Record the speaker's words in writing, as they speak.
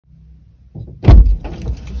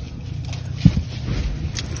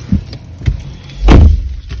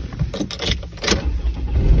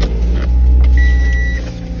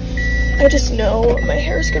I just know my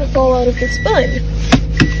hair is gonna fall out of this bun.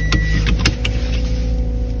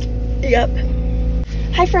 Yep.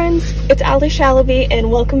 Hi friends, it's LUSH Haul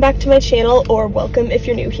and welcome back to my channel, or welcome if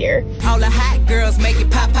you're new here. All the hot girls make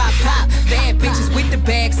it pop, pop, pop. Bad bitches with the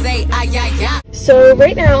bag say ay, ay, ay. So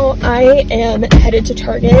right now I am headed to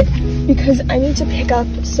Target because I need to pick up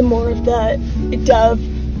some more of the Dove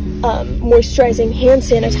moisturizing hand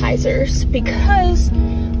sanitizers, because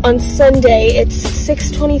on Sunday, it's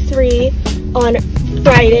 6:23 on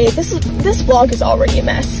Friday. This vlog is already a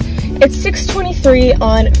mess. It's 6:23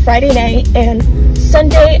 on Friday night, and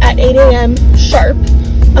Sunday at 8 a.m. sharp,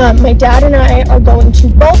 my dad and I are going to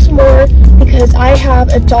Baltimore because I have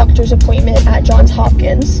a doctor's appointment at Johns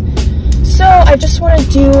Hopkins. So I just want to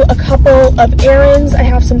do a couple of errands. I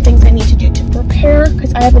have some things I need to do to prepare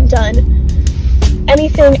because I haven't done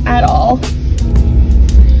anything at all.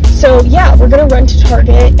 So yeah, we're gonna run to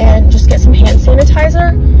Target and just get some hand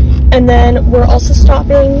sanitizer, and then we're also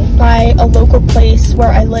stopping by a local place where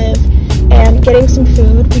I live and getting some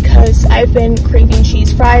food because I've been craving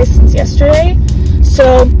cheese fries since yesterday.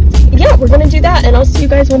 So yeah, we're gonna do that, and I'll see you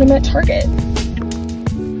guys when I'm at Target.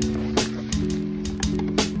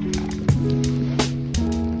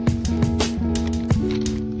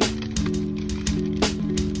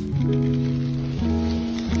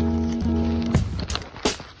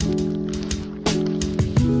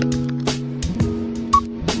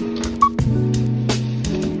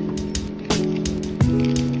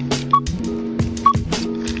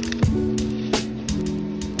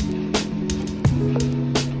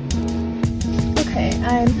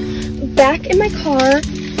 I'm back in my car,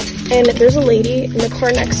 and there's a lady in the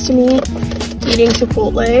car next to me eating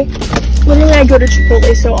Chipotle. Literally, I go to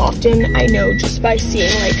Chipotle so often, I know just by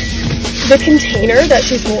seeing like the container that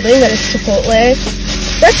she's holding that is Chipotle.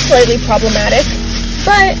 That's slightly problematic,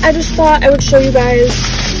 but I just thought I would show you guys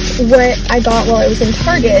what I got while I was in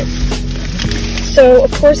Target. So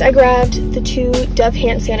of course I grabbed the 2 Dove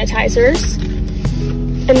hand sanitizers,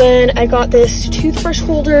 and then I got this toothbrush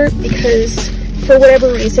holder because for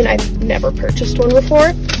whatever reason, I've never purchased one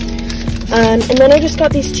before. And then I just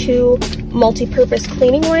got these 2 multi-purpose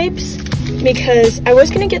cleaning wipes because I was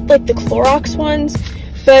gonna get like the Clorox ones,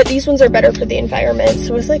 but these ones are better for the environment.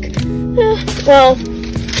 So I was like, well,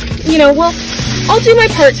 you know, well, I'll do my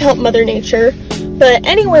part to help Mother Nature. But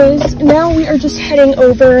anyways, now we are just heading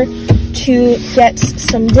over to get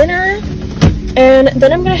some dinner, and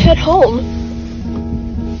then I'm gonna head home.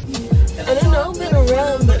 I don't know, been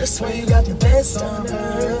around, but I swear you got the best on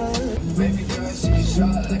earth.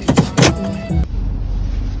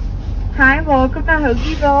 Hi, welcome to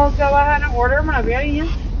Hoagieville. Go ahead and order whenever you're ready.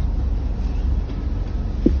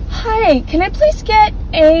 Hi, can I please get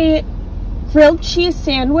a grilled cheese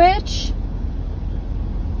sandwich?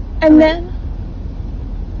 And then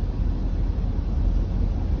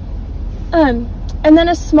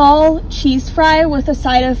a small cheese fry with a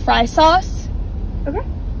side of fry sauce. Okay.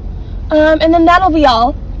 And then that'll be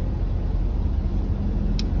all.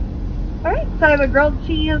 Alright, so I have a grilled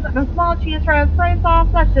cheese and a small cheese fry with soy sauce.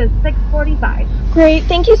 That's just $6.45. Great,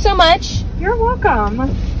 thank you so much. You're welcome.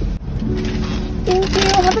 Thank you,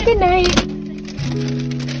 have a good night.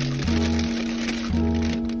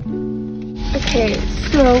 Okay,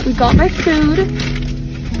 so we got my food.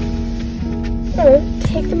 I'm gonna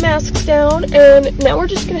take the masks down, and now we're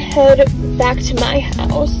just gonna head back to my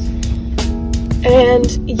house. And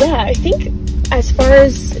yeah, I think as far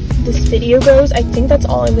as this video goes, I think that's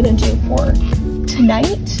all I'm gonna do for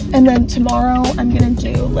tonight. And then tomorrow I'm gonna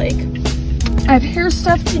do like, I have hair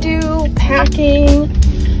stuff to do, packing,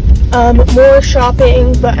 more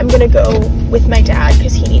shopping, but I'm gonna go with my dad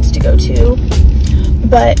because he needs to go too.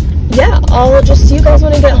 But yeah, I'll just see you guys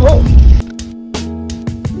when I get home.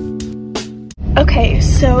 Okay,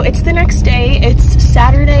 so it's the next day. It's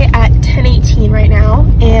Saturday at 10:18 right now,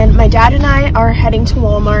 and my dad and I are heading to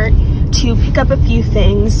Walmart to pick up a few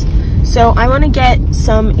things. So I want to get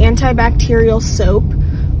some antibacterial soap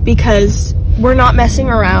because we're not messing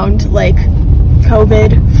around, like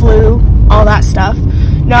COVID, flu, all that stuff.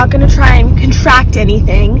 Not gonna try and contract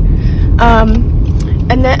anything.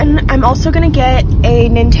 And then I'm also gonna get a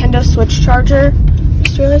Nintendo Switch charger.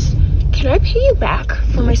 Just realized, can I pay you back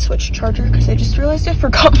for my Switch charger? Because I just realized I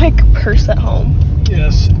forgot my purse at home.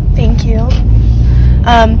 Yes. Thank you.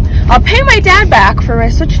 I'll pay my dad back for my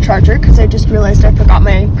Switch charger because I just realized I forgot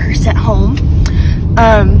my purse at home.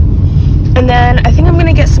 And then I think I'm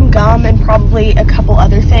gonna get some gum and probably a couple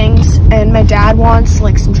other things. And my dad wants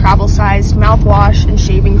like some travel-sized mouthwash and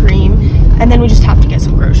shaving cream. And then we just have to get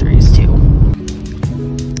some groceries too.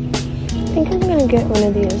 I think I'm gonna get one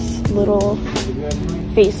of these little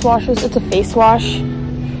face washes. It's a face wash.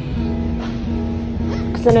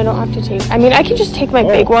 because then I don't have to take, I mean, I can just take my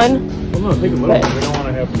big one. Well, no, take a little one. We don't want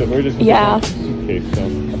to have to, we're just yeah. Suitcase, so.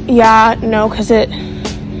 Yeah, no, because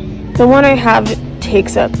the one I have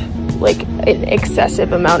takes up like an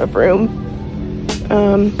excessive amount of room.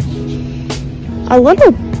 A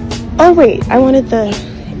little, oh wait, I wanted the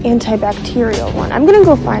antibacterial one. I'm gonna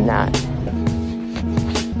go find that.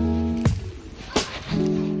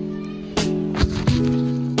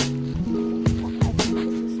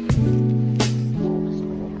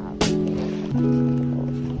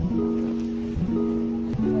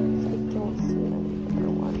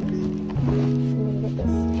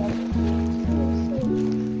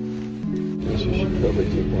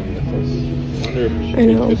 I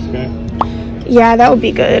know. Yeah, that would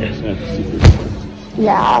be good.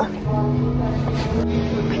 Yeah. I think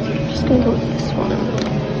I'm just gonna go with this one.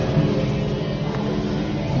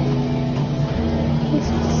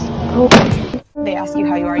 Oh. They ask you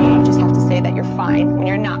how you are, you just have to say that you're fine when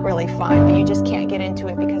you're not really fine, but you just can't get into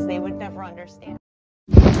it because they would never understand.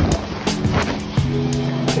 Yeah,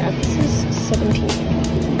 this is 17. I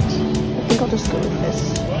think I'll just go with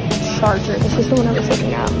this charger. This is the one I was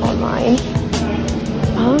looking at online.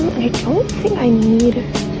 I don't think I need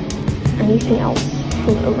anything else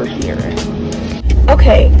from over here.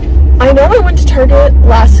 Okay, I know I went to Target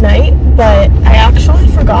last night, but I actually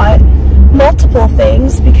forgot multiple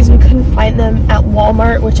things because we couldn't find them at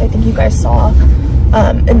Walmart, which I think you guys saw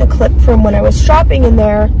in the clip from when I was shopping in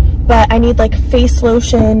there. But I need like face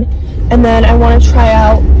lotion, and then I want to try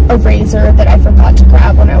out a razor that I forgot to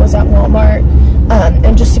grab when I was at Walmart,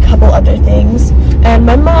 and just a couple other things. And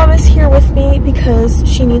my mom is here with me because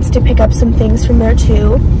she needs to pick up some things from there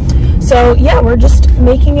too. So yeah, we're just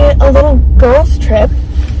making it a little girls trip,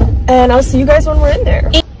 and I'll see you guys when we're in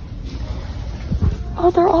there.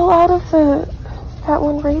 Oh, they're all out of that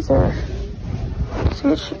one razor. See,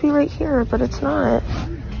 it should be right here, but it's not.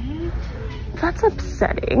 That's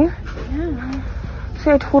upsetting. Yeah.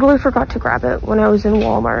 See, I totally forgot to grab it when I was in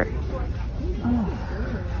Walmart. Oh.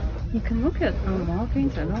 You can look at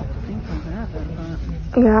Walgreens. I don't think they'll have it,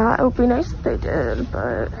 but... Yeah, it would be nice if they did,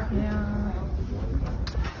 but... Yeah.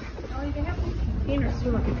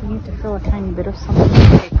 Too, like if you need to fill a tiny bit of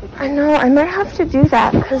something. I know, I might have to do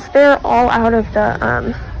that because they're all out of the,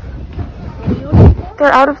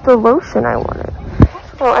 they're out of the lotion I wanted.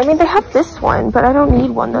 Well, I mean, they have this one, but I don't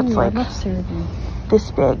need one that's like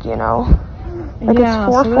this big, you know? Like yeah,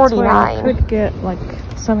 it's $4.49. So I could get like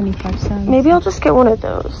 75 cents. Maybe I'll just get one of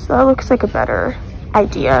those. That looks like a better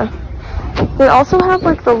idea. They also have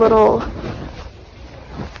like the little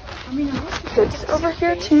kids over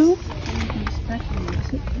here too.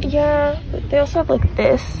 Yeah, but they also have like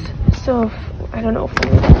this. So if, I don't know if I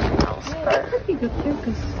need anything else, but that could be good too.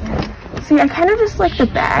 Cause see, I kind of just like the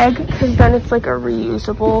bag because then it's like a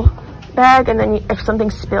reusable bag, and then if something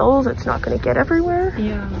spills, it's not going to get everywhere.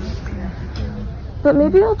 Yeah. But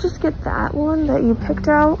maybe I'll just get that one that you picked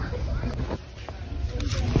out.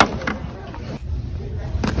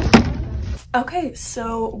 Okay,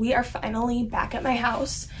 so we are finally back at my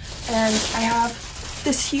house, and I have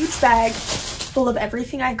this huge bag full of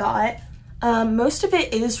everything I got. Most of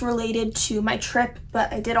it is related to my trip,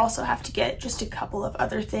 but I did also have to get just a couple of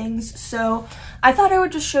other things. So I thought I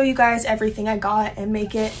would just show you guys everything I got and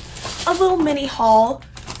make it a little mini haul.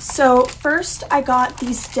 So first I got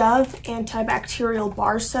these Dove antibacterial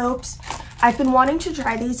bar soaps. I've been wanting to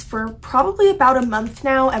try these for probably about a month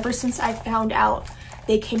now, ever since I found out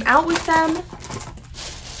they came out with them.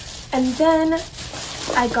 And then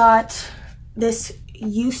I got this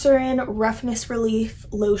Eucerin Roughness Relief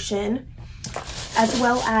Lotion, as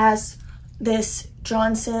well as this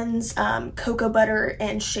Johnson's cocoa butter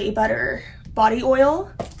and shea butter body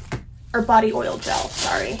oil, or body oil gel,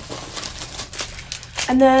 sorry.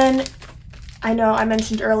 And then I know I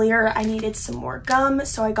mentioned earlier I needed some more gum,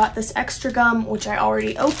 so I got this extra gum, which I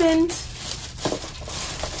already opened.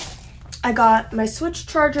 I got my Switch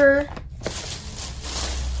charger,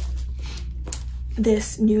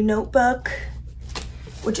 this new notebook,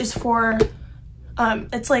 which is for,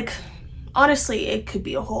 it's like, honestly, it could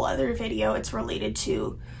be a whole other video. It's related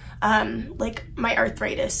to like my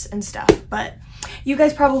arthritis and stuff, but you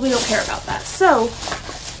guys probably don't care about that. So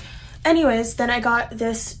anyways, then I got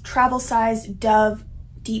this travel size Dove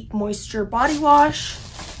Deep Moisture Body Wash,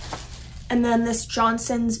 and then this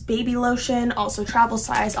Johnson's baby lotion, also travel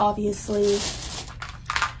size, obviously.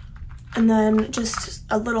 And then just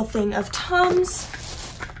a little thing of Tums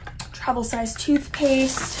travel size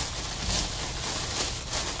toothpaste.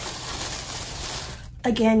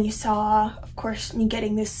 Again, you saw, of course, me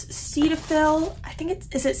getting this Cetaphil. I think it's,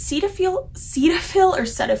 is it Cetaphil or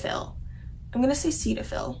Cetaphil? I'm gonna say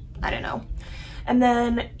Cetaphil, I don't know. And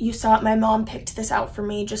then you saw my mom picked this out for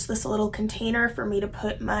me, just this little container for me to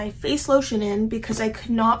put my face lotion in because I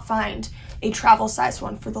could not find a travel size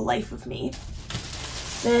one for the life of me.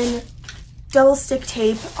 Then double stick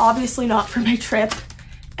tape, obviously not for my trip.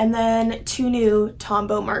 And then 2 new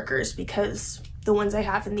Tombow markers because the ones I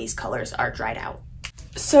have in these colors are dried out.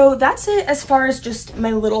 So that's it as far as just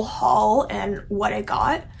my little haul and what I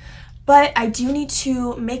got. But I do need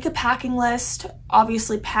to make a packing list,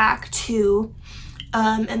 obviously pack too.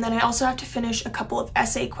 And then I also have to finish a couple of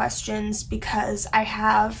essay questions because I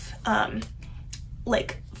have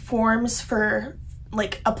like forms for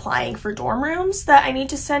like applying for dorm rooms that I need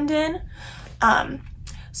to send in.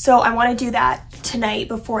 So I want to do that tonight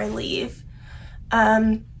before I leave.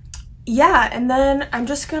 Yeah, and then I'm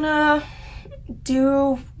just gonna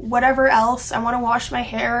do whatever else. I want to wash my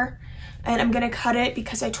hair and I'm gonna cut it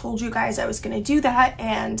because I told you guys I was gonna do that,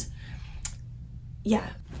 and yeah.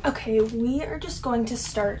 Okay, we are just going to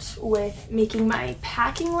start with making my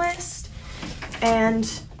packing list, and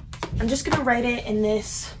I'm just gonna write it in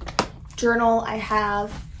this journal I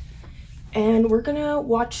have, and we're gonna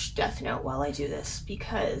watch Death Note while I do this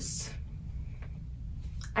because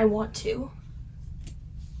I want to.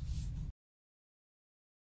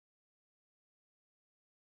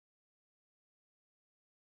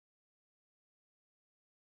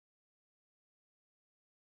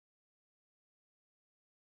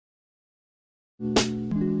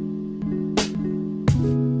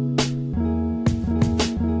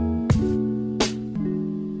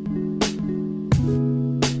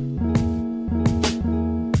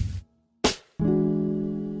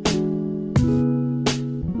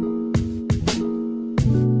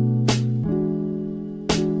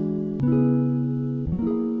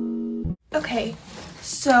 Okay,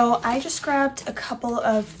 so I just grabbed a couple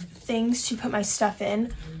of things to put my stuff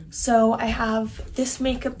in. So I have this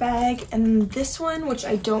makeup bag and this one, which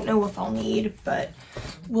I don't know if I'll need, but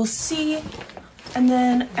we'll see. And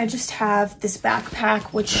then I just have this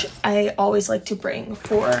backpack, which I always like to bring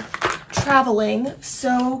for traveling.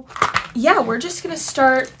 So yeah, we're just gonna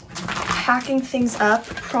start packing things up,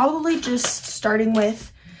 probably just starting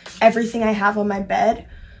with everything I have on my bed.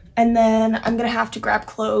 And then I'm gonna have to grab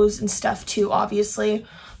clothes and stuff too, obviously.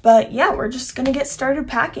 But yeah, we're just gonna get started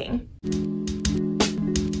packing.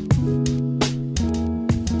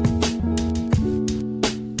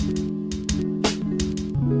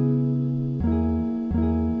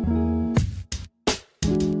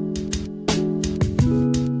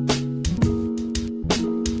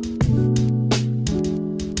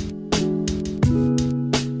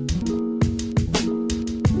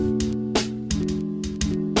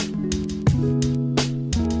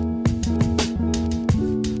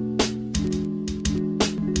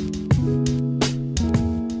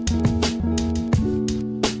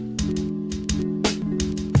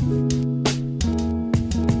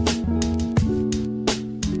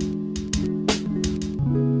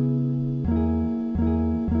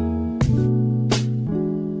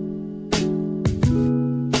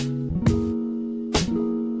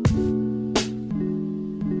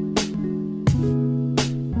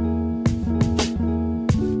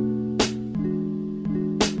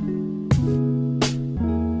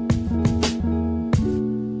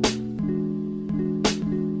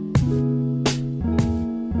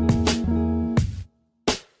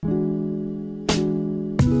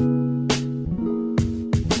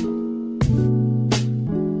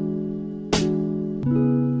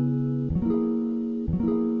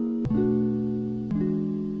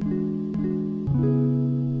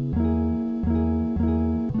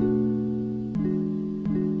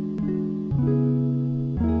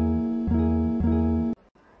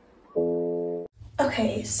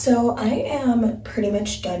 Okay, so I am pretty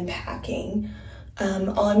much done packing.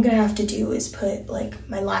 All I'm gonna have to do is put like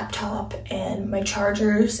my laptop and my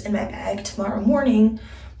chargers in my bag tomorrow morning.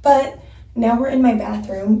 But now we're in my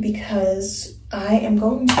bathroom because I am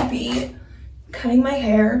going to be cutting my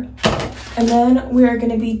hair, and then we're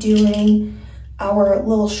gonna be doing our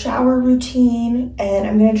little shower routine, and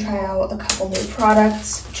I'm gonna try out a couple new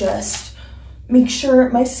products, just make sure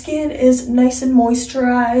my skin is nice and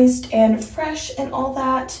moisturized and fresh and all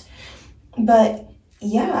that. But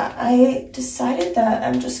yeah, I decided that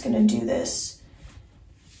I'm just gonna do this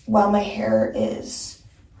while my hair is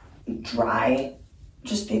dry,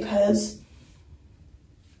 just because,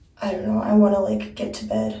 I don't know, I wanna like get to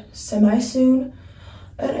bed semi soon,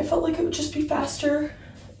 and I felt like it would just be faster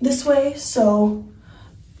this way, so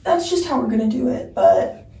that's just how we're gonna do it.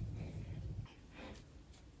 But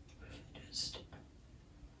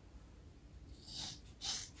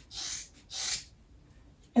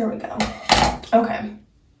there we go.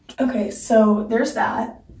 Okay, Okay, so there's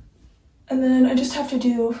that. And then I just have to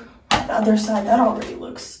do the other side. That already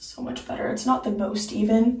looks so much better. It's not the most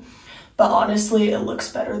even, but honestly, it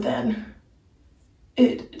looks better than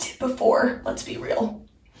it did before. Let's be real.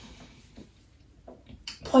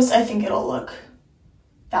 Plus, I think it'll look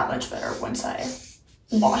that much better once I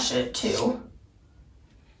wash it too.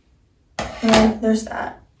 And there's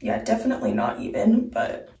that. Yeah, definitely not even,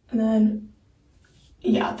 but, and then,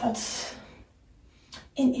 yeah, that's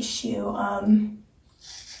an issue.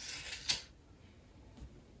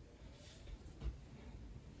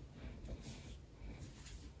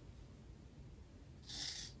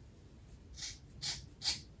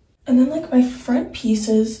 And then like my front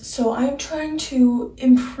pieces, so I'm trying to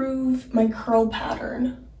improve my curl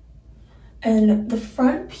pattern. And the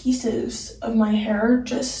front pieces of my hair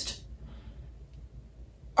just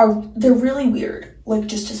they're really weird, like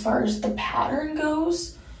just as far as the pattern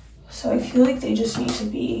goes. So I feel like they just need to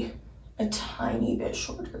be a tiny bit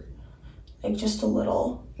shorter, like just a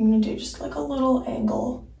little. I'm gonna do just like a little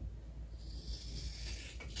angle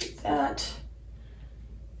like that.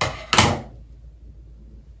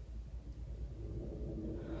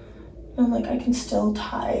 And like I can still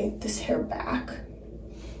tie this hair back,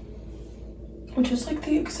 which is like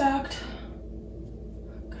the exact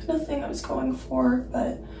kind of thing I was going for,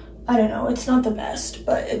 but I don't know, it's not the best,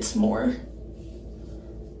 but it's more,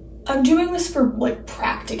 I'm doing this for like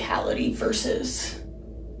practicality versus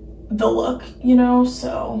the look, you know,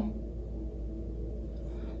 so.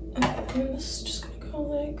 Okay, and this is just gonna go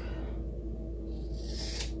like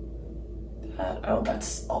that. Oh,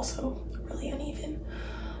 that's also really uneven.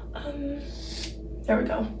 There we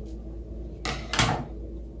go.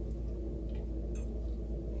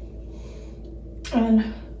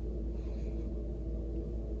 And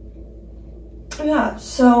yeah,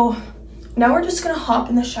 so now we're just gonna hop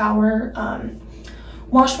in the shower,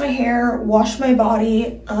 wash my hair, wash my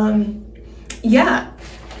body, yeah,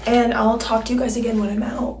 and I'll talk to you guys again when I'm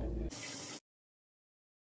out.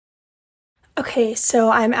 Okay, so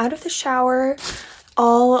I'm out of the shower,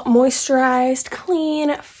 all moisturized,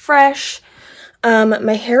 clean, fresh.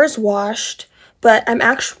 My hair is washed, but I'm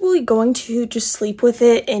actually going to just sleep with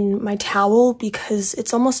it in my towel because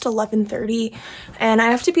it's almost 11:30 and I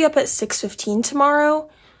have to be up at 6:15 tomorrow.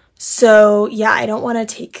 So yeah, I don't want to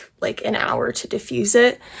take like an hour to diffuse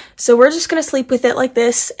it. So we're just going to sleep with it like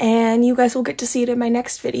this and you guys will get to see it in my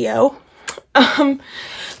next video.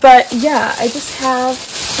 But yeah, I just have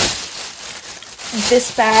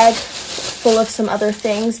this bag full of some other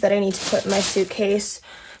things that I need to put in my suitcase.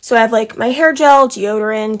 So I have like my hair gel,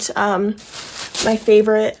 deodorant, my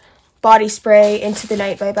favorite body spray, Into the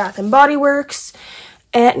Night by Bath & Body Works,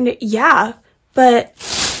 and yeah, but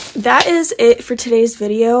that is it for today's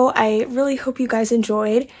video. I really hope you guys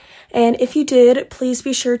enjoyed, and if you did, please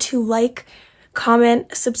be sure to like,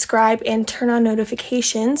 comment, subscribe, and turn on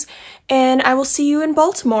notifications, and I will see you in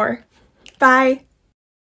Baltimore. Bye!